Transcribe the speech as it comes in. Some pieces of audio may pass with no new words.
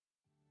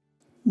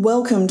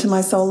Welcome to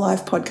my Soul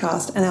Life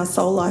podcast and our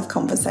Soul Life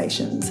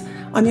conversations.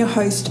 I'm your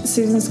host,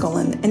 Susan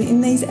Scollen, and in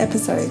these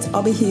episodes,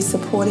 I'll be here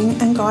supporting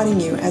and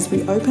guiding you as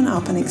we open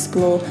up and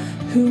explore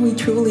who we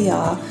truly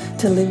are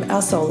to live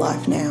our soul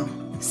life now.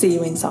 See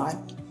you inside.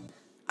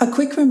 A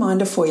quick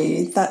reminder for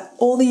you that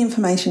all the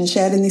information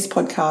shared in this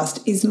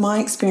podcast is my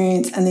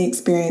experience and the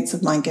experience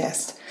of my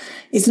guest.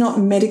 It's not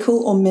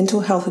medical or mental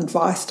health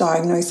advice,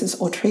 diagnosis,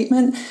 or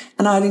treatment,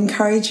 and I'd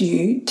encourage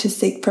you to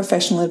seek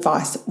professional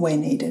advice where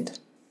needed.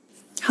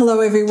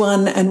 Hello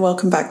everyone, and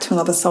welcome back to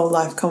another Soul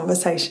Life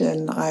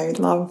conversation. I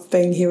love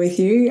being here with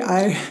you.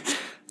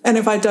 And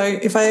if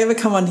I ever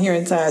come on here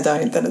and say I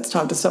don't, then it's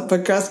time to stop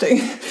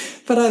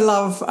podcasting. But I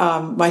love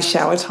my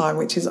shower time,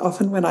 which is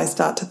often when I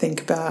start to think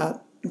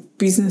about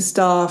business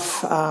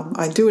stuff.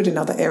 I do it in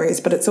other areas,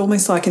 but it's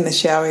almost like in the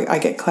shower I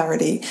get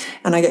clarity,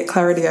 and I get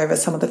clarity over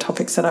some of the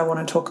topics that I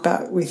want to talk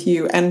about with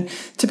you. And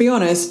to be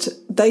honest,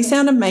 they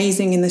sound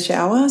amazing in the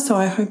shower, so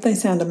I hope they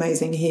sound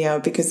amazing here,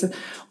 because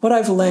what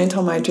I've learned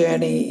on my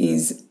journey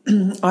is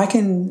I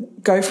can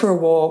go for a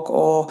walk,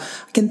 or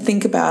I can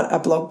think about a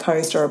blog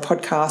post or a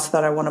podcast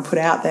that I want to put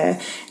out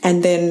there,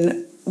 and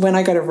then when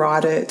I go to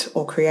write it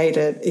or create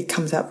it, it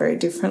comes out very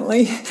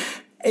differently.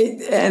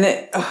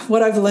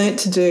 What I've learned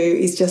to do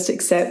is just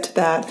accept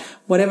that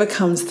whatever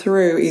comes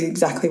through is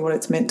exactly what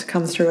it's meant to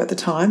come through at the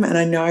time. And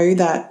I know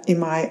that in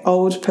my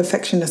old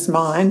perfectionist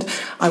mind,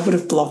 I would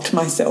have blocked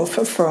myself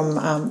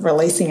from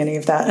releasing any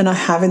of that. And I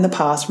have in the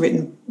past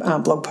written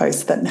blog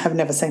posts that have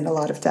never seen the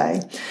light of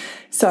day.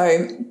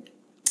 So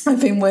I've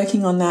been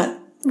working on that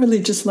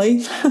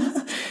religiously.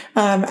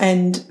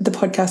 And the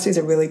podcast is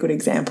a really good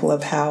example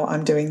of how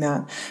I'm doing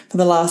that. For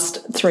the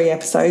last 3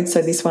 episodes,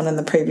 so this one and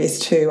the previous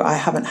 2, I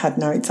haven't had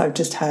notes. I've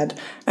just had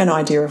an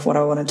idea of what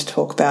I wanted to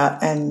talk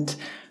about. And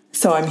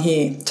so I'm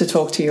here to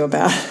talk to you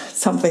about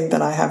something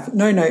that I have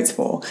no notes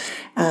for.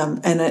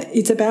 And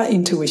it's about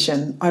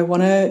intuition. I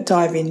want to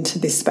dive into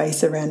this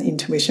space around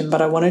intuition,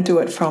 but I want to do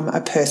it from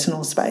a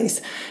personal space.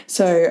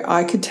 So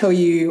I could tell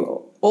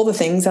you all the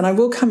things, and I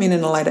will come in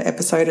a later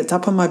episode. It's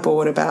up on my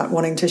board about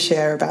wanting to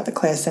share about the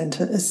clair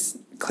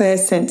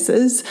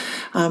senses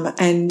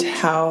and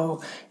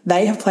how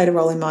they have played a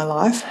role in my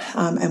life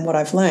and what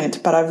I've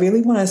learnt. But I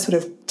really want to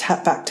sort of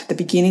tap back to the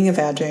beginning of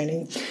our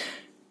journey,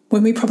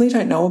 when we probably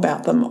don't know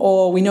about them,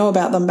 or we know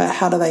about them, but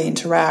how do they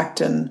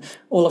interact and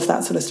all of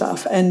that sort of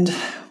stuff. And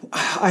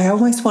I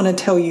almost want to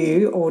tell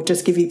you, or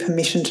just give you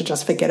permission to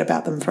just forget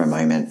about them for a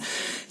moment,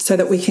 so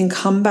that we can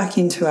come back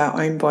into our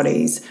own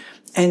bodies.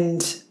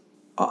 And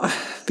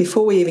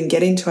before we even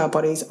get into our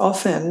bodies,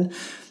 often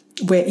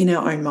we're in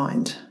our own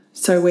mind.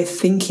 So we're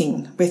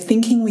thinking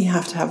we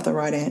have to have the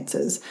right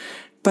answers.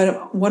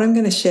 But what I'm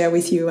going to share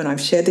with you, and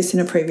I've shared this in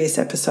a previous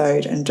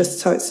episode, and just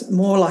so it's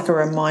more like a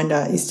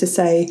reminder, is to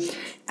say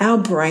our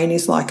brain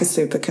is like a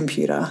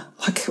supercomputer,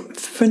 like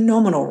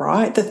phenomenal,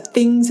 right? The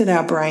things that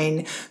our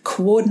brain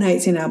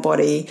coordinates in our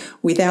body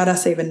without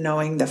us even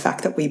knowing, the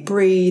fact that we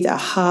breathe, our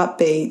heart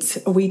beats,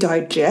 we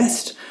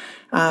digest.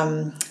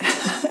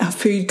 Our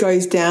food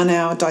goes down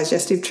our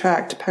digestive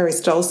tract,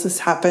 peristalsis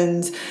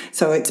happens,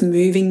 so it's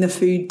moving the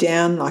food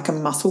down like a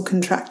muscle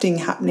contracting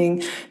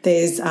happening.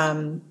 There's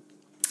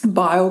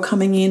bile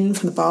coming in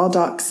from the bile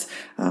ducts,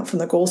 from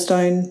the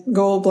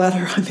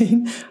gallbladder.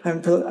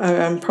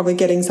 I'm probably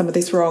getting some of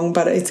this wrong,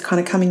 but it's kind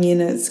of coming in.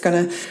 It's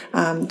going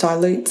to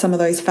dilute some of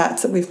those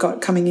fats that we've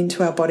got coming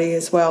into our body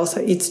as well.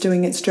 So it's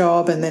doing its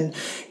job, and then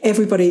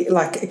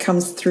it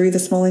comes through the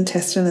small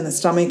intestine and the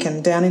stomach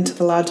and down into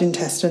the large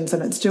intestines,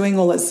 and it's doing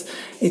all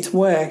its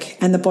work.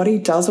 And the body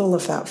does all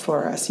of that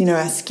for us. You know,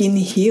 our skin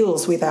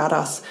heals without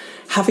us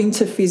having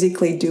to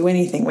physically do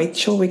anything. We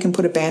can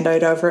put a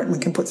Band-Aid over it, and we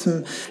can put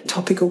some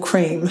topical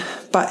cream,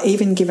 but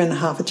even given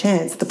half a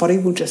chance, the body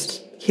will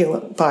just heal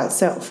it by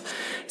itself.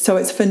 So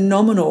it's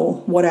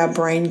phenomenal what our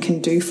brain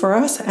can do for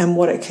us and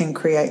what it can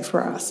create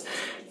for us.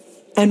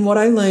 And what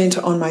I learned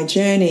on my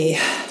journey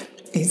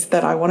is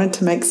that I wanted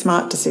to make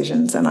smart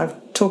decisions, and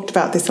I've talked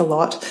about this a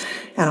lot,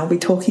 and I'll be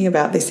talking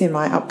about this in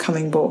my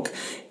upcoming book,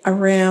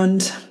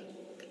 around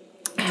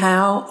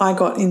how I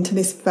got into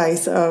this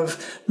space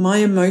of my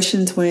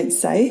emotions weren't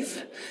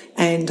safe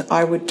and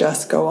I would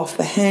just go off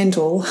the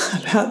handle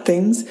about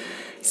things.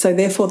 So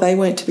therefore they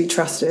weren't to be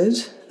trusted.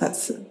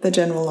 That's the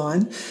general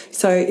line.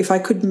 So if I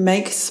could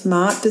make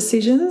smart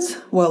decisions,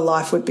 well,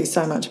 life would be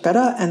so much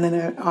better, and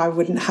then I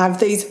wouldn't have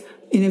these,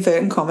 in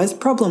inverted commas,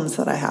 problems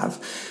that I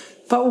have.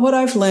 But what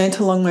I've learned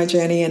along my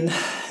journey,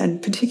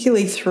 and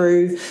particularly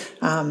through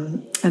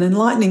an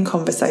enlightening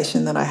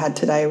conversation that I had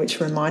today, which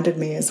reminded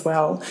me as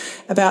well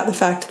about the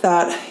fact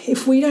that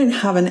if we don't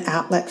have an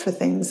outlet for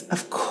things,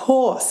 of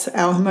course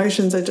our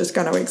emotions are just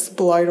going to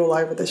explode all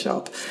over the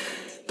shop.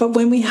 But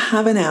when we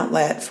have an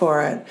outlet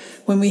for it,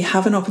 when we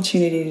have an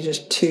opportunity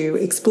to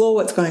explore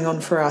what's going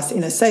on for us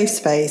in a safe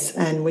space,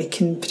 and we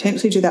can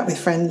potentially do that with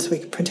friends, we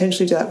can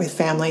potentially do that with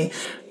family,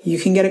 you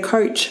can get a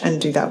coach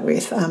and do that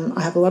with.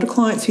 I have a lot of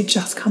clients who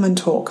just come and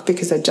talk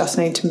because they just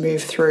need to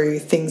move through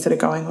things that are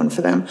going on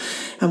for them.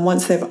 And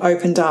once they've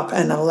opened up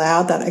and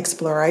allowed that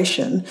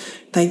exploration,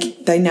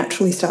 they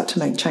naturally start to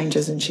make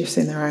changes and shifts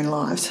in their own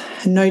lives.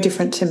 And no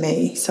different to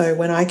me. So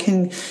when I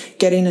can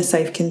get in a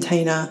safe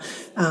container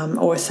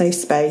or a safe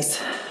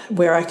space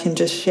where I can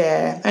just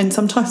share, and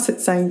sometimes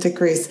it's saying to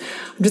Chris,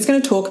 I'm just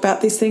going to talk about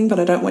this thing, but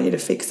I don't want you to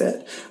fix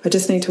it. I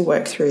just need to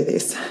work through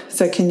this.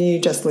 So can you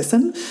just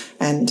listen?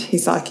 And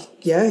he's like,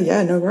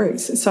 yeah, no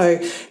worries. So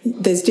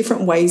there's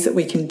different ways that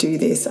we can do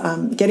this.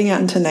 Getting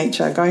out into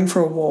nature, going for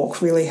a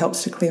walk really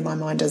helps to clear my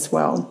mind as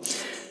well.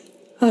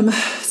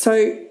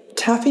 So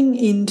tapping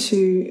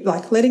into,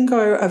 like, letting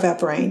go of our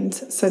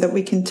brains so that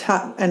we can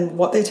tap and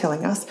what they're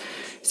telling us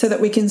so that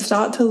we can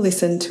start to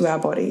listen to our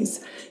bodies.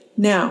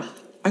 Now,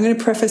 I'm going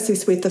to preface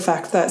this with the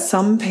fact that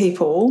some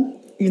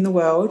people in the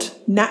world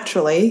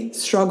naturally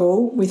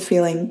struggle with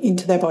feeling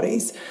into their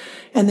bodies.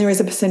 And there is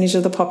a percentage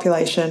of the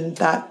population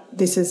that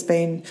this has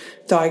been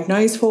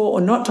diagnosed for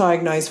or not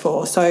diagnosed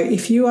for. So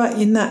if you are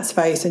in that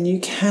space and you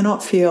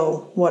cannot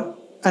feel what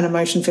an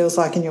emotion feels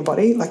like in your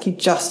body, like you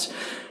just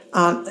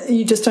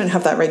don't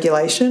have that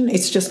regulation,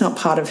 it's just not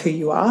part of who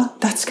you are,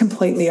 that's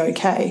completely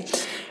okay.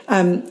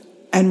 And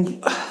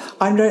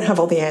I don't have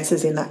all the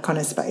answers in that kind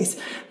of space.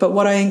 But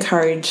what I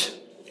encourage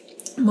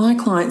my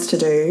clients to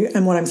do,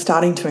 and what I'm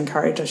starting to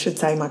encourage, I should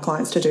say, my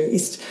clients to do,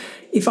 is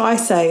if I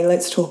say,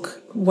 let's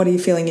talk, what are you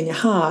feeling in your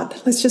heart?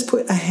 Let's just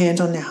put a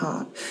hand on your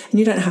heart. And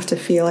you don't have to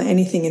feel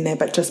anything in there,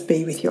 but just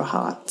be with your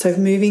heart. So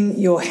moving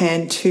your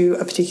hand to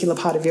a particular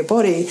part of your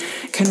body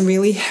can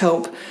really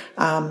help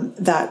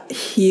that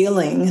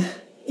healing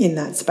in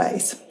that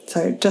space.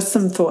 So just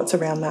some thoughts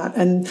around that.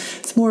 And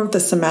it's more of the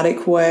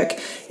somatic work.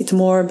 It's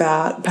more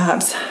about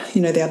perhaps,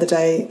 the other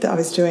day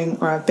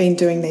that I've been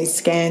doing these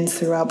scans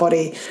through our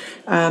body.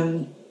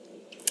 And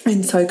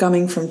so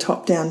coming from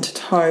top down to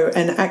toe,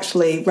 and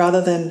actually rather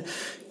than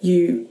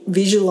you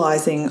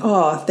visualizing,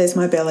 oh, there's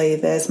my belly,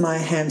 there's my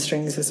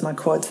hamstrings, there's my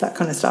quads, that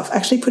kind of stuff,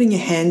 actually putting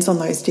your hands on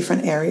those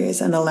different areas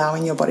and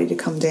allowing your body to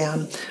come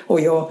down, or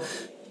you're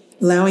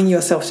allowing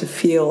yourself to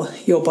feel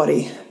your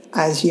body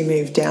as you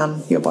move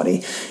down your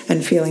body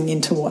and feeling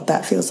into what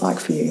that feels like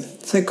for you.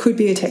 So it could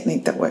be a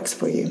technique that works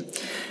for you.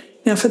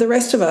 Now, for the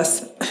rest of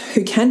us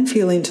who can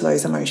feel into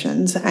those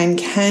emotions and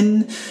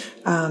can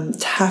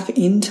tap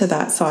into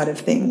that side of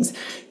things,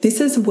 this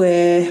is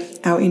where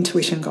our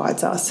intuition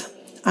guides us.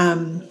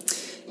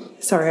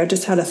 Sorry, I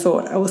just had a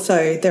thought.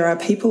 Also, there are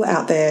people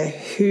out there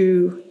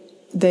who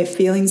their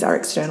feelings are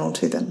external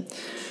to them.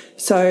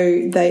 So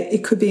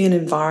it could be an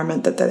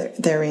environment that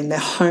they're in, their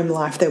home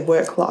life, their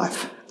work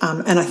life.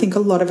 And I think a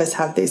lot of us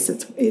have this.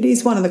 It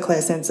is one of the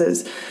clear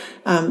senses,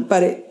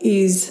 but it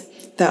is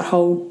that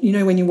whole,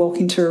 when you walk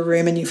into a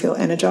room and you feel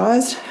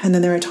energized, and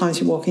then there are times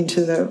you walk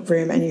into the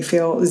room and you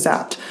feel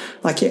zapped,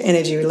 like your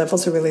energy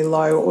levels are really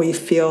low, or you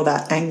feel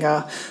that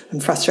anger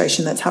and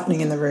frustration that's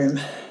happening in the room.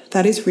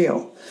 That is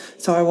real.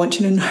 So I want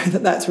you to know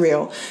that that's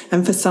real.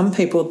 And for some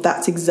people,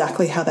 that's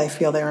exactly how they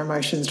feel their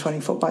emotions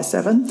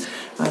 24/7.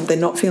 They're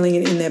not feeling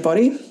it in their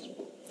body.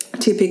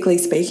 Typically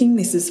speaking,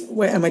 this is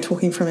where, and we're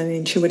talking from an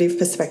intuitive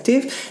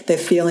perspective, they're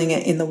feeling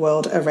it in the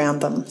world around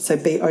them. So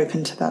be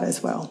open to that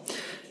as well.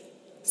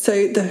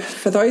 So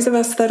for those of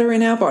us that are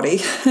in our body,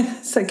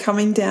 so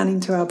coming down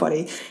into our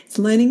body, it's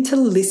learning to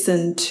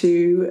listen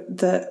to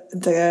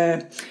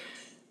the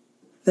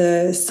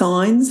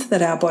signs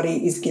that our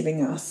body is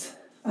giving us.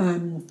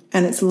 And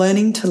it's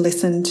learning to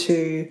listen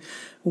to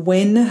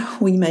when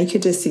we make a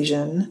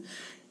decision,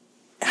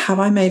 have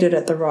I made it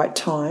at the right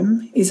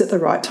time? Is it the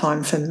right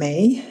time for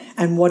me?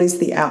 And what is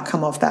the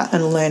outcome of that?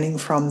 And learning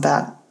from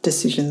that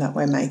decision that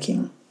we're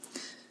making.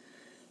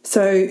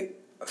 So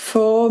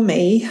for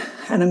me,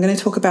 and I'm going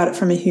to talk about it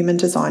from a human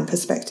design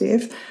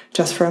perspective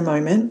just for a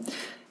moment,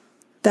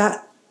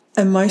 that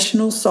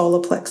emotional solar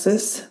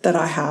plexus that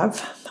I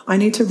have, I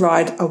need to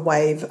ride a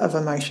wave of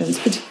emotions,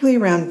 particularly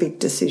around big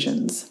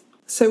decisions.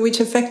 So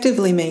which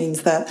effectively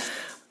means that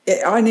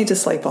I need to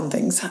sleep on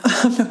things.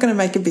 I'm not going to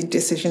make a big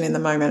decision in the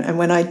moment. And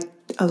when I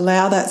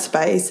allow that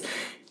space,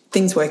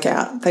 things work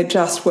out. They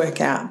just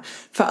work out.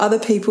 For other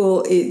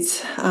people,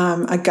 it's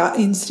a gut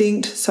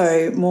instinct.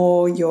 So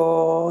more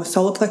your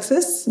solar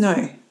plexus.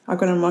 No, I've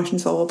got an emotion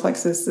solar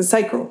plexus, the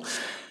sacral.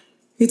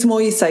 It's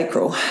more your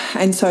sacral.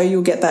 And so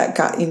you'll get that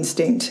gut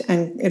instinct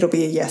and it'll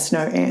be a yes, no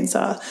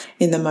answer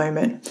in the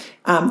moment,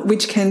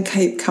 which can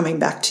keep coming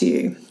back to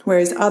you.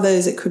 Whereas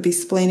others, it could be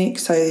splenic.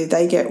 So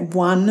they get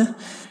one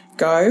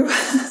go,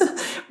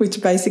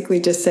 which basically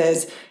just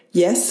says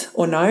yes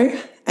or no,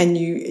 and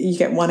you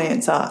get one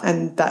answer,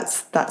 and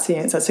that's the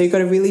answer. So you've got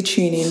to really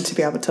tune in to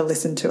be able to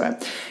listen to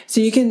it.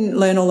 So you can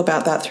learn all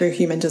about that through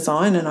human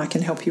design, and I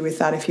can help you with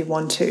that if you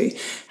want to.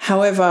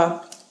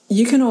 However,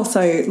 you can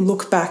also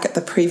look back at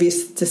the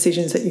previous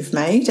decisions that you've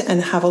made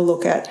and have a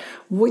look at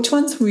which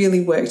ones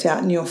really worked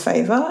out in your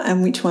favor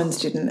and which ones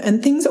didn't.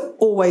 And things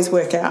always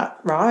work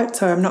out, right?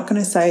 So I'm not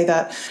going to say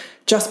that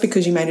just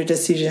because you made a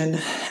decision,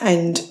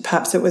 and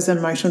perhaps it was an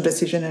emotional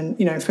decision, and,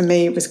 you know, for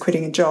me it was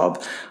quitting a job,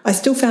 I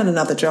still found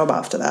another job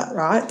after that,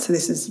 right? So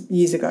this is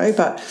years ago,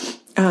 but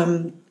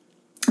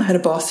I had a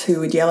boss who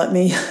would yell at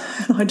me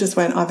and I just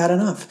went, I've had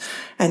enough.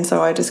 And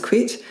so I just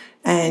quit,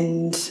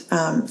 and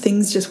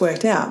things just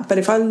worked out. But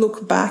if I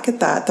look back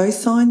at that,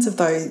 those signs of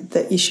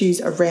the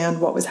issues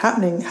around what was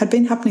happening had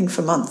been happening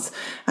for months,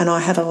 and I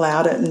had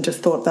allowed it and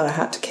just thought that I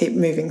had to keep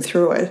moving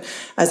through it,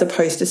 as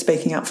opposed to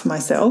speaking up for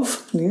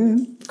myself. Yeah,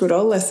 good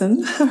old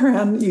lesson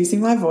around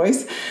using my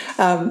voice,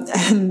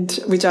 and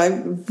which I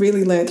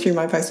really learned through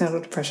my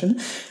postnatal depression,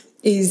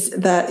 is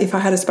that if I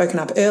had spoken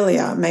up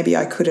earlier, maybe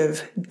I could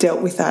have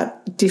dealt with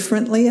that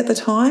differently at the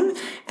time.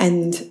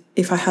 And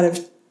if I had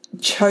have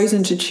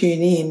chosen to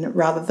tune in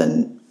rather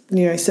than,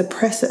 you know,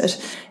 suppress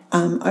it,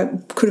 I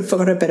could have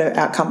got a better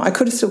outcome. I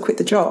could have still quit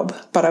the job,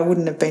 but I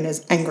wouldn't have been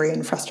as angry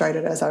and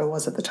frustrated as I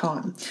was at the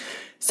time.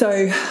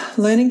 So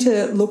learning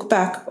to look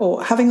back,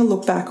 or having a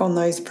look back on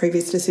those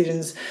previous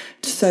decisions,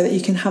 so that you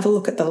can have a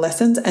look at the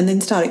lessons and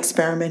then start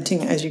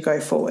experimenting as you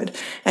go forward.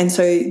 And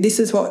so this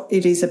is what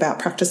it is about,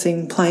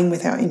 practicing playing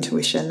with our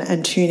intuition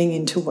and tuning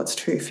into what's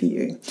true for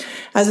you.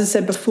 As I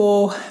said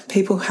before,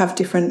 people have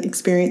different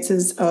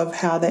experiences of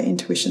how their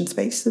intuition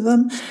speaks to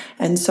them.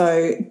 And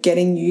so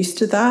getting used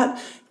to that,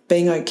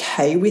 being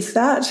okay with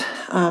that,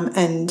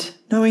 and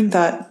knowing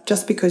that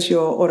just because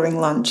you're ordering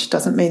lunch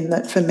doesn't mean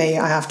that for me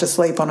I have to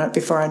sleep on it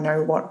before I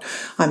know what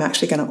I'm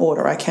actually going to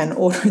order. I can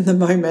order in the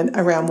moment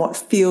around what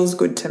feels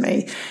good to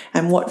me,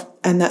 and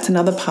that's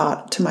another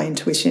part to my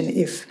intuition.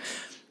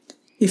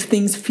 If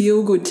things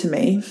feel good to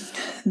me,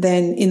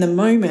 then in the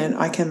moment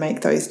I can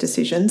make those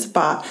decisions.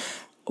 But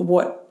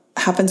what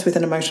happens with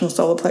an emotional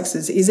solar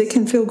plexus is it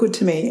can feel good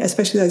to me,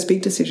 especially those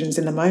big decisions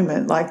in the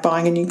moment, like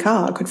buying a new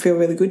car could feel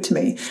really good to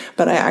me,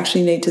 but I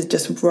actually need to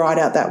just ride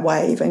out that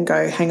wave and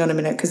go, hang on a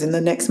minute, because in the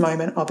next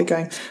moment I'll be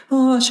going,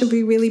 oh, should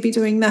we really be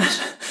doing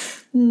that?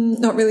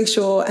 Not really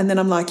sure. And then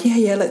I'm like,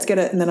 yeah, let's get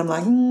it. And then I'm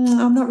like,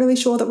 I'm not really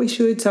sure that we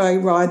should. So I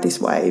ride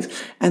this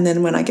wave. And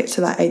then when I get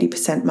to that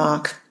 80%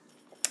 mark,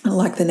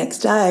 like the next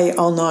day,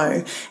 I'll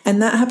know.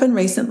 And that happened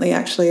recently,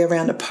 actually,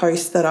 around a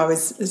post that I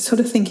was sort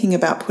of thinking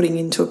about putting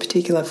into a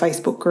particular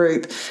Facebook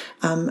group,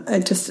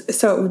 just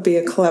so it would be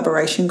a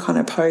collaboration kind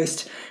of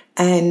post.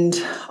 And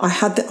I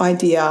had the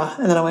idea,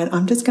 and then I went,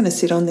 I'm just going to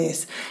sit on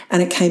this.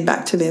 And it came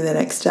back to me the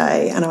next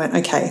day, and I went,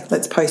 okay,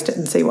 let's post it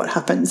and see what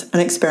happens,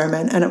 and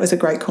experiment. And it was a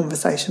great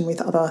conversation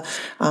with other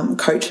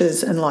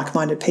coaches and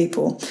like-minded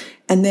people.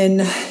 And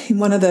then in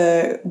one of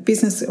the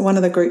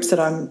groups that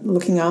I'm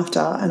looking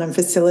after and I'm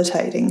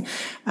facilitating,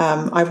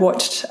 I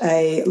watched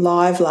a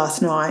live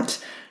last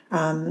night,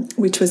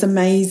 which was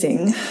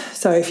amazing.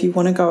 So if you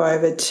want to go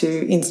over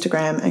to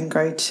Instagram and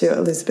go to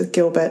Elizabeth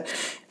Gilbert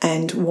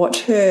and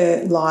watch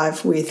her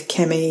live with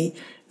Kemi,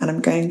 and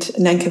I'm going to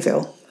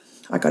Nankivell.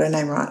 I got her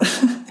name right.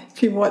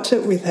 If you watch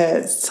it with her,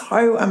 it's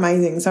so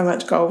amazing, so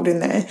much gold in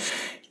there.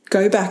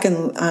 Go back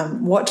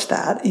and watch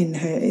that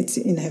it's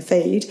in her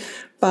feed.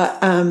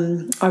 But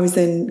I was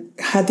then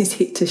had this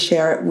hit to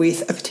share it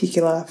with a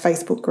particular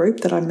Facebook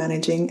group that I'm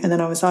managing. And then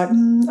I was like,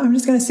 I'm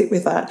just going to sit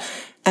with that.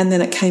 And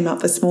then it came up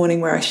this morning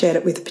where I shared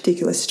it with a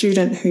particular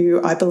student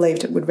who I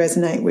believed it would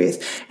resonate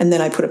with. And then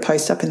I put a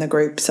post up in the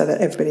group so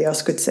that everybody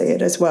else could see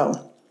it as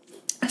well.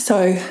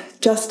 So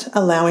just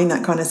allowing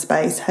that kind of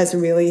space has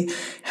really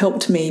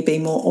helped me be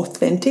more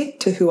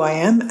authentic to who I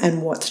am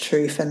and what's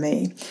true for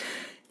me.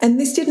 And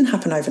this didn't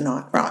happen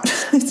overnight, right?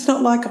 It's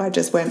not like I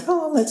just went,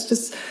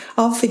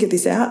 I'll figure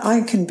this out.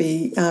 I can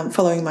be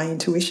following my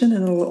intuition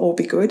and it'll all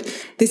be good.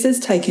 This has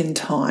taken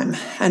time,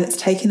 and it's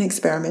taken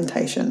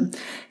experimentation.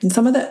 And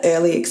some of the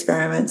early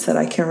experiments that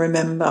I can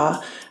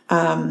remember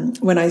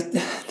when I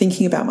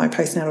thinking about my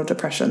postnatal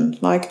depression,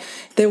 like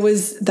there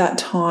was that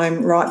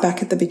time right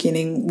back at the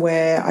beginning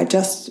where I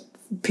just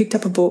picked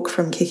up a book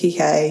from Kiki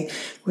K.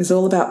 It was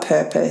all about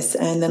purpose.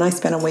 And then I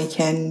spent a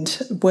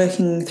weekend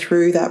working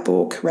through that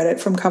book, read it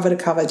from cover to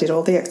cover, did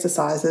all the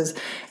exercises,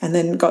 and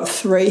then got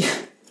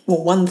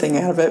one thing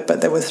out of it,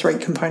 but there were 3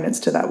 components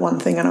to that one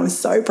thing. And I was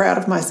so proud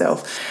of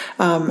myself.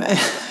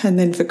 And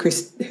then for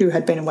Chris, who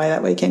had been away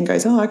that weekend,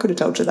 goes, I could have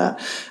told you that.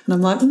 And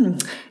I'm like,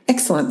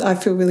 excellent. I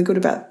feel really good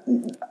about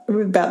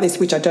this,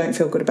 which I don't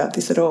feel good about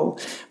this at all.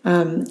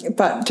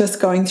 But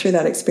just going through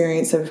that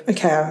experience of,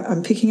 okay,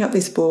 I'm picking up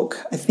this book.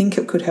 I think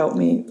it could help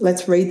me.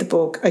 Let's read the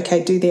book.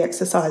 Okay, do the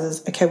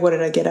exercises. Okay, what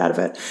did I get out of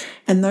it?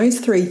 And those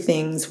 3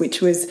 things,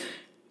 which was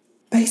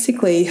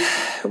basically,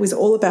 it was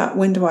all about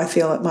when do I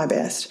feel at my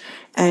best.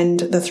 And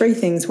the 3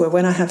 things were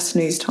when I have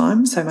snooze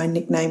time. So my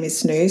nickname is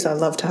Snooze. I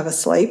love to have a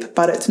sleep,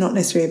 but it's not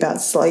necessarily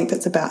about sleep.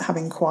 It's about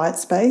having quiet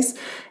space.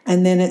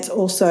 And then it's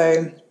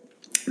also,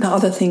 the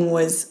other thing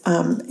was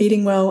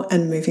eating well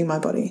and moving my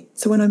body.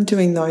 So when I'm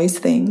doing those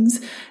things,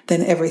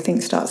 then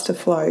everything starts to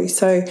flow.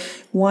 So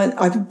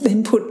I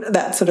then put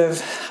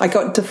that I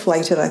got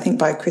deflated, I think,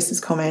 by Chris's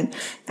comment,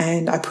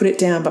 and I put it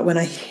down. But when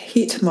I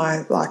hit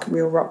my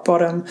real rock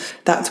bottom,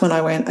 that's when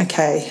I went,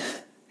 okay,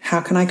 how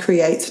can I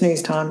create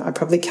snooze time? I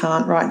probably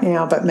can't right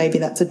now, but maybe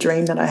that's a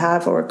dream that I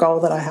have or a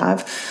goal that I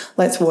have.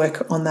 Let's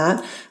work on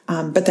that.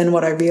 But then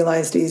what I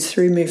realised is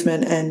through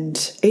movement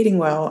and eating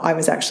well, I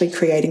was actually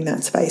creating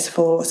that space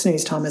for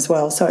snooze time as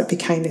well. So it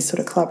became this sort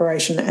of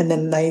collaboration, and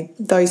then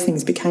those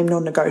things became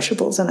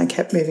non-negotiables, and I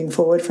kept moving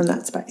forward from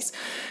that space.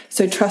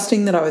 So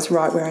trusting that I was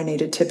right where I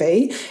needed to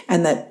be,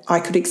 and that I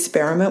could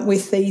experiment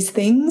with these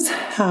things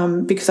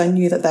because I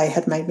knew that they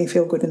had made me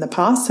feel good in the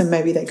past, and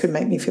maybe they could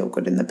make me feel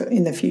good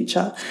in the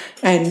future,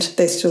 and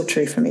they're still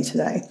true for me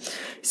today.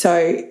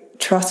 So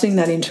trusting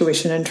that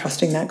intuition and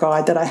trusting that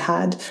guide that I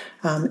had,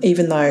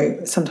 even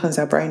though sometimes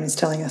our brain is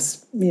telling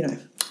us, no,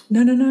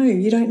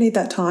 you don't need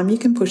that time. You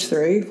can push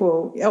through.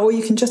 Or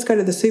you can just go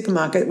to the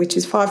supermarket, which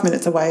is 5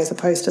 minutes away, as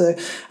opposed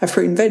to a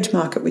fruit and veg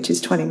market, which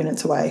is 20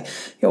 minutes away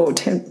or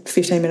 10,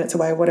 15 minutes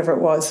away, whatever it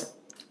was.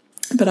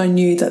 But I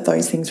knew that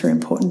those things were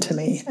important to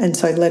me. And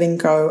so letting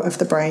go of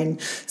the brain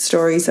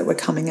stories that were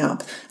coming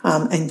up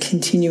and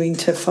continuing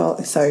to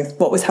follow. So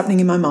what was happening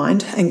in my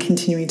mind and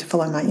continuing to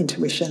follow my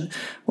intuition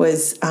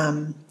was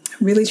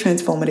really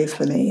transformative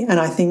for me.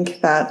 And I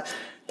think that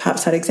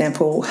perhaps that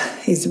example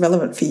is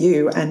relevant for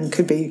you and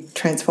could be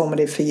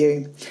transformative for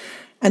you.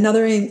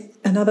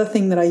 Another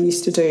thing that I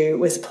used to do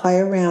was play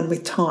around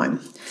with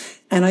time.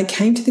 And I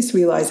came to this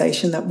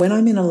realization that when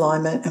I'm in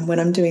alignment and when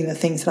I'm doing the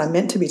things that I'm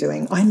meant to be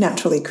doing, I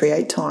naturally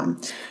create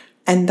time.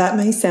 And that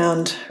may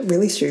sound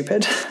really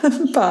stupid,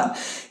 but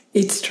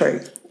it's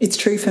true. It's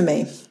true for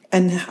me.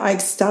 And I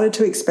started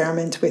to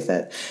experiment with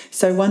it.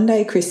 So one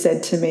day Chris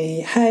said to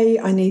me, hey,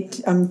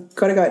 I've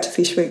got to go out to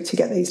Fish Week to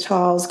get these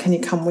tiles. Can you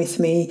come with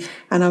me?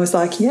 And I was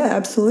like, yeah,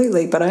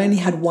 absolutely. But I only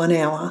had 1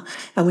 hour,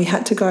 and we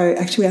had to go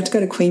to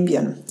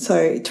Queanbeyan.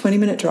 So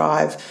 20-minute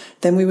drive.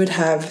 Then we would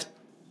have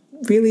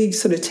really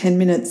sort of 10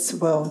 minutes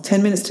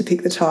to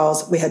pick the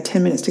tiles. We had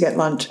 10 minutes to get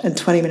lunch and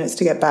 20 minutes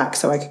to get back,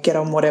 so I could get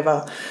on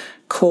whatever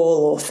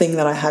call or thing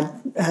that I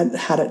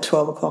had at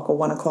 12 o'clock or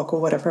 1 o'clock or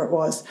whatever it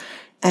was.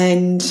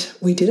 And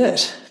we did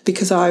it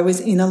because I was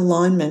in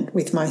alignment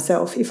with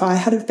myself. If I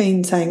had have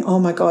been saying, oh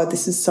my God,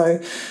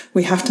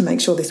 we have to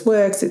make sure this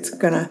works,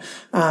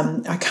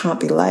 I can't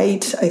be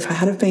late. If I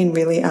had have been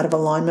really out of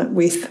alignment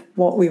with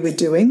what we were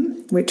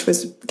doing, which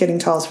was getting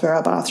tiles for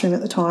our bathroom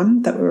at the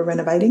time that we were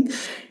renovating,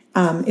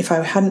 if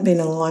I hadn't been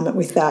in alignment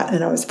with that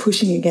and I was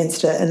pushing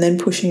against it and then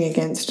pushing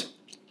against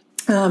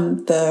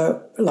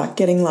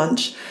getting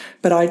lunch,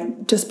 but I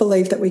just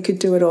believed that we could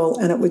do it all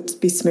and it would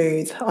be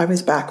smooth. I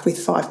was back with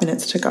 5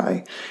 minutes to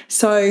go.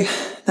 So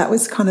that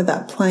was kind of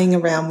that playing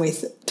around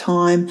with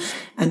time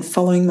and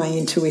following my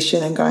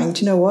intuition and going,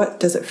 do you know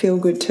what? Does it feel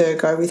good to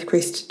go with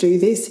Chris to do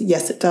this?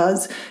 Yes, it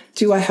does.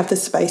 Do I have the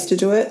space to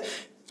do it?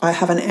 I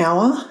have an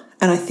hour.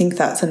 And I think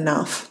that's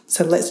enough.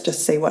 So let's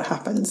just see what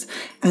happens.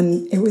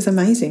 And it was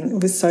amazing.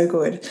 It was so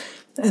good.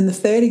 And the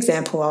third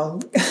example I'll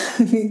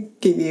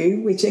give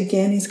you, which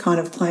again is kind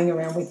of playing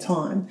around with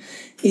time,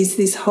 is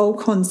this whole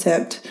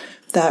concept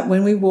that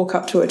when we walk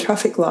up to a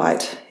traffic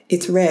light,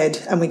 it's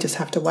red and we just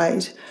have to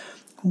wait.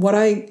 What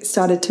I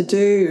started to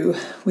do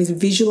was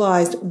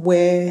visualize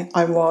where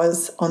I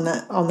was on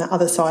the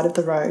other side of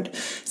the road.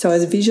 So I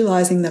was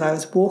visualizing that I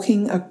was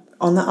walking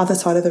on the other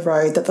side of the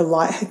road, that the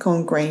light had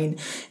gone green,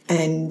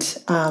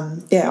 and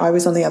I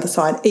was on the other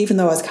side, even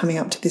though I was coming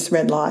up to this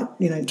red light,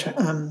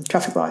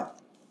 traffic light.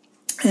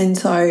 And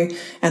I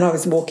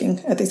was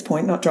walking at this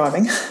point, not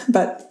driving,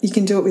 but you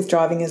can do it with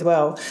driving as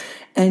well.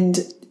 And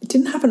it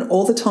didn't happen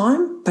all the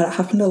time, but it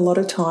happened a lot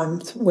of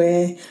times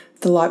where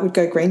the light would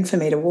go green for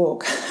me to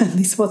walk. And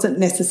this wasn't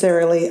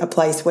necessarily a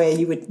place where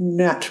you would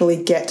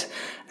naturally get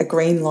a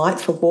green light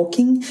for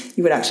walking.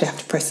 You would actually have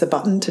to press the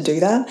button to do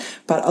that.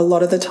 But a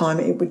lot of the time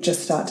it would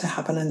just start to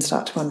happen and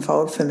start to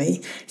unfold for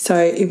me. So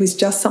it was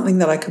just something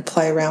that I could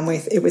play around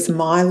with. It was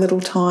my little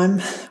time.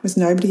 It was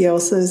nobody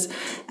else's.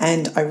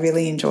 And I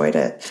really enjoyed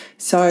it.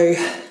 So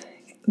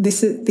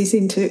this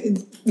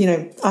into,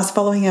 us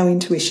following our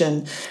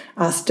intuition,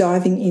 us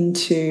diving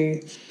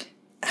into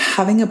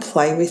having a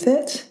play with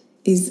it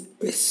is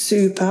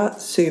super,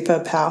 super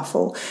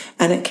powerful,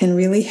 and it can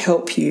really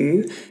help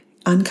you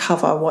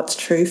uncover what's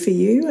true for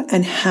you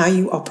and how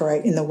you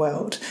operate in the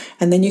world.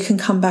 And then you can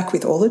come back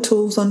with all the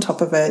tools on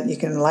top of it. You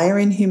can layer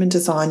in human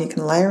design, you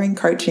can layer in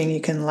coaching,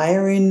 you can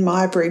layer in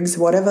Myers-Briggs,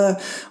 whatever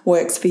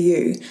works for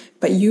you.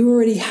 But you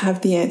already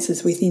have the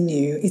answers within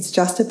you. It's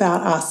just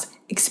about us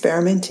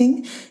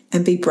experimenting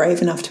and be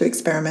brave enough to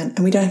experiment.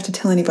 And we don't have to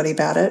tell anybody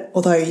about it,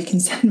 although you can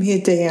send me a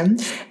DM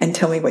and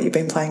tell me what you've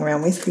been playing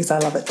around with, because I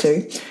love it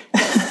too.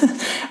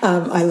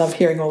 I love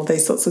hearing all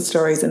these sorts of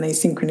stories and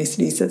these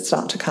synchronicities that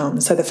start to come.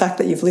 So the fact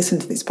that you've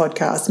listened to this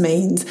podcast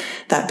means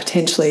that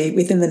potentially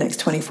within the next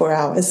 24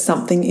 hours,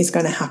 something is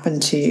going to happen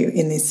to you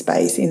in this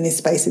space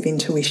of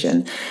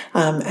intuition.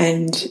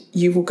 And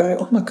you will go,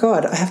 oh my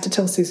God, I have to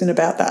tell Susan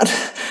about that.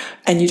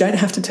 And you don't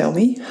have to tell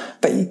me,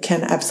 but you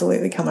can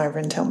absolutely come over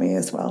and tell me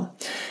as well.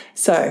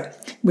 So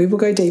we will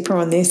go deeper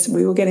on this.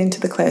 We will get into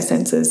the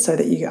clairsenses so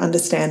that you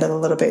understand it a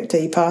little bit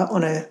deeper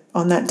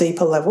on that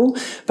deeper level.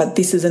 But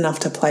this is enough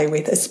to play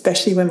with,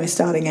 especially when we're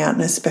starting out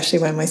and especially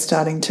when we're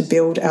starting to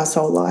build our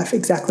soul life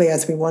exactly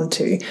as we want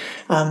to.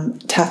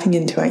 Tapping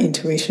into our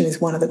intuition is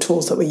one of the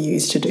tools that we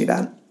use to do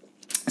that.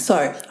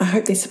 So I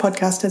hope this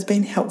podcast has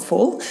been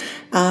helpful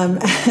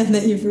and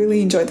that you've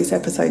really enjoyed this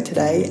episode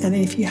today. And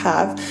if you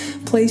have,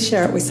 please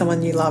share it with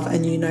someone you love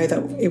and you know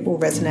that it will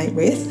resonate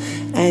with.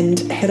 And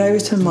head over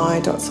to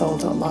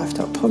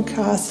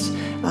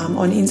my.soul.life.podcast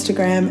on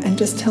Instagram and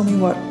just tell me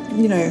what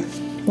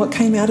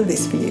came out of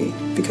this for you,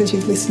 because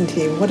you've listened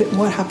here.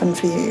 What happened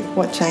for you?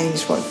 What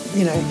changed?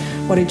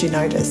 What did you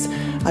notice?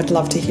 I'd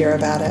love to hear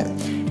about it.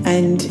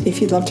 And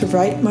if you'd love to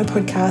rate my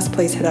podcast,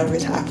 please head over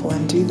to Apple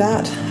and do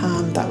that.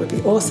 That would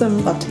be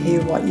awesome. Love to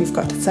hear what you've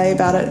got to say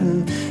about it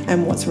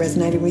and what's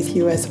resonating with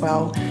you as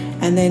well.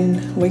 And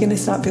then we're going to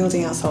start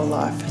building our soul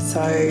life.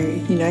 So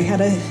you know how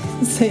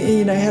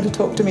to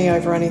talk to me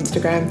over on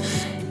Instagram.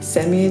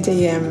 Send me a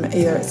DM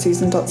either at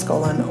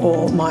susan.scollen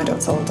or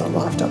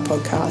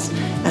my.soul.life.podcast,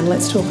 and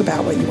let's talk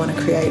about what you want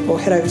to create, or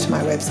head over to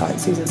my website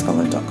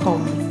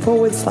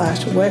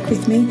susanscollen.com/work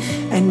with me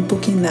and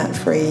book in that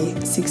free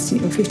 60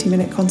 or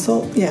 50-minute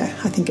consult. Yeah,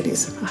 I think it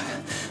is.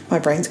 My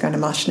brain's going to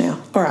mush now.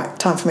 All right,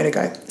 time for me to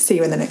go. See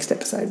you in the next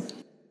episode.